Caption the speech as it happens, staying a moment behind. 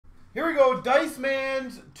Here we go.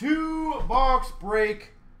 Diceman's 2-box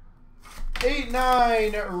break.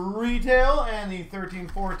 8-9 retail and the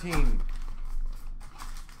 13-14.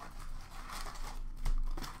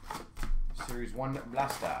 Series 1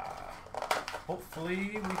 blaster.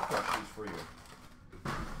 Hopefully we crush these for you.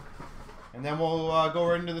 And then we'll go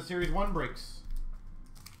right into the Series 1 breaks.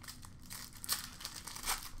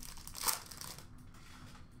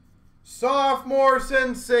 Sophomore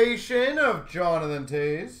sensation of Jonathan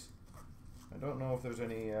Tays. I don't know if there's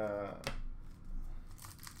any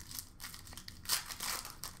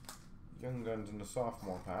Young Guns in the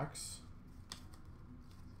sophomore packs.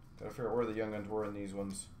 Gotta figure out where the Young Guns were in these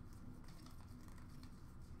ones.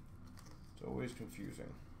 It's always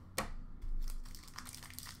confusing.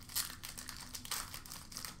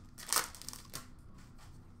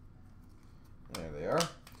 There they are.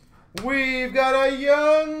 We've got a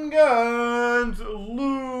Young Guns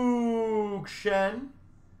Luke Shen.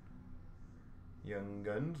 Young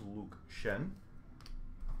Guns Luke Shen.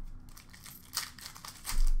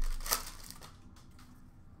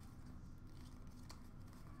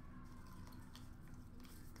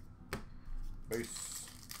 Base.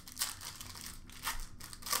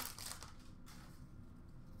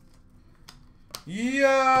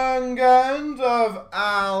 Young Guns of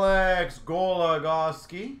Alex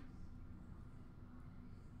Goligoski.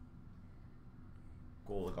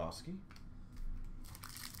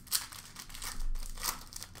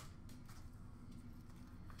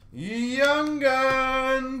 Young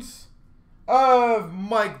Guns of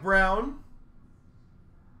Mike Brown.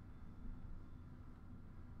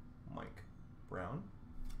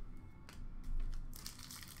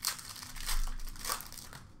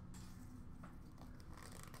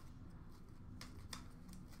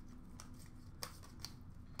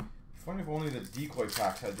 Funny if only the decoy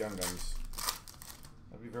packs had Young Guns.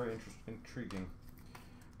 That'd be very intriguing.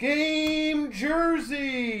 Game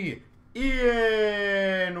jersey,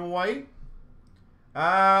 Ian White.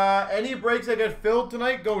 Any breaks that get filled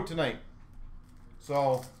tonight, go tonight.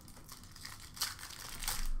 So,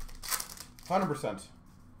 100%.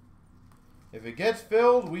 If it gets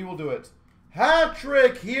filled, we will do it.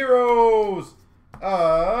 Hat-trick heroes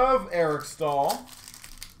of Eric Stahl.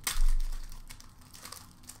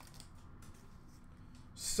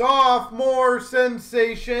 Sophomore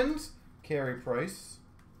sensations, Carey Price.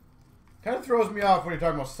 Kind of throws me off when you're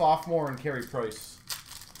talking about sophomore and Carey Price.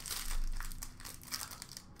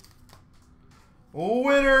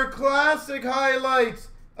 Winter Classic highlights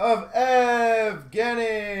of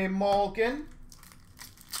Evgeny Malkin.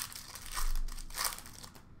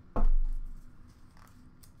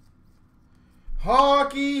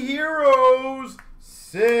 Hockey heroes,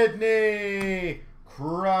 Sidney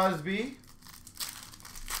Crosby.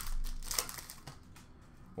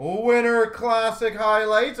 Winter Classic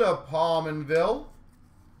highlights of Palmanville.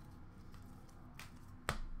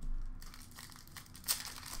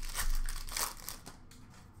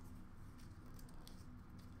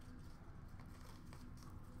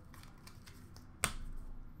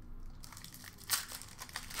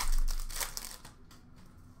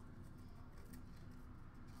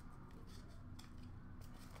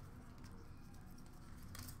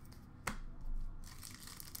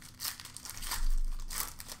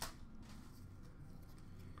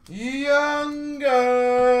 Young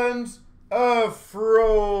Guns of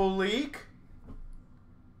Frolik.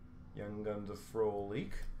 Young Guns of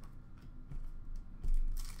Frolik.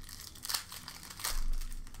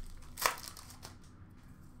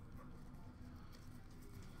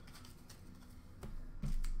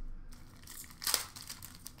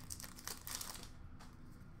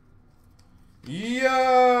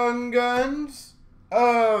 Young Guns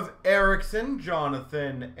of Erickson,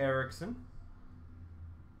 Jonathan Erickson.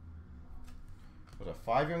 Was it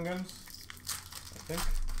 5 Young Guns? I think.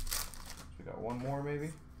 So we got one more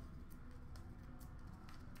maybe.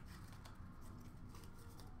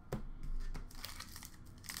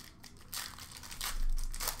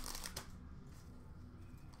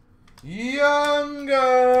 Young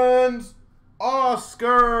Guns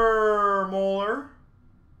Oscar Moeller.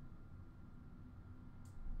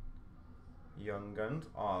 Young Guns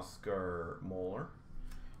Oscar Moeller.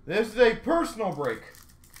 This is a personal break.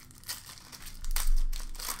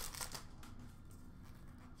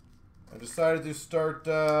 I decided to start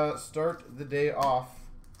the day off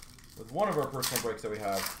with one of our personal breaks that we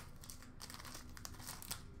have.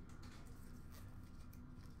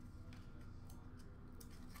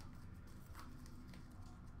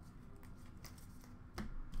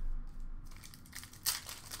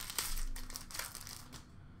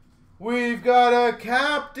 We've got a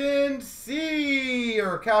Captain C,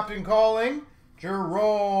 or Captain Calling, Jerome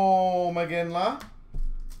Joe McGinley.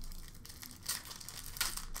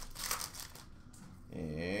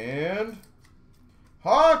 And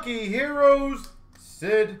Hockey Heroes,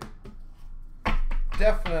 Sid.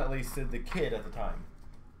 Definitely Sid the Kid at the time.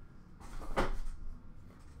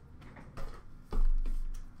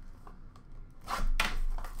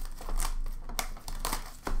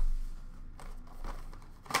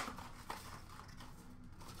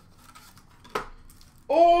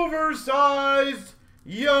 Oversized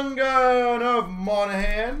Young Gun of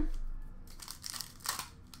Monahan.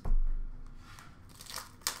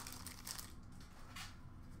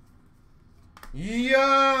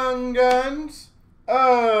 Young Guns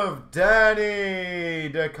of Danny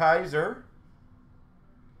DeKeyser.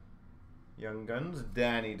 Young Guns,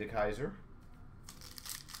 Danny DeKeyser.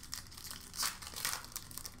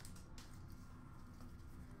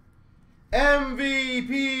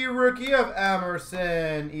 MVP Rookie of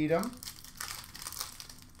Emerson Edom.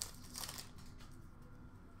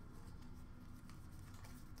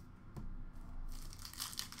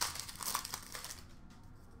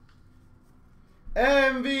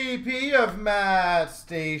 MVP of Matt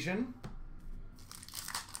Station.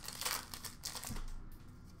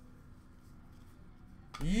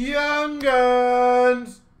 Young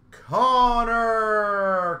Guns,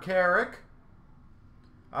 Connor Carrick.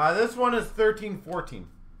 This one is 13-14.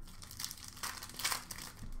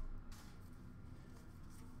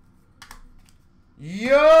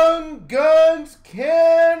 Young Guns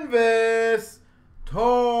Canvas,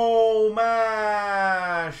 Tomash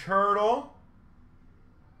Hurdle.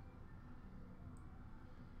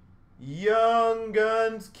 Young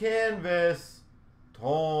Guns Canvas,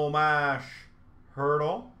 Tomash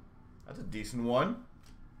Hurdle. That's a decent one.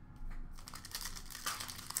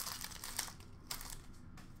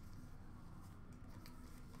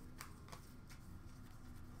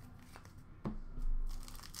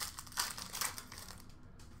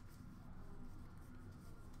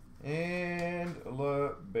 And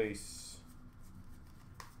the base.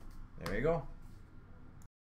 There you go.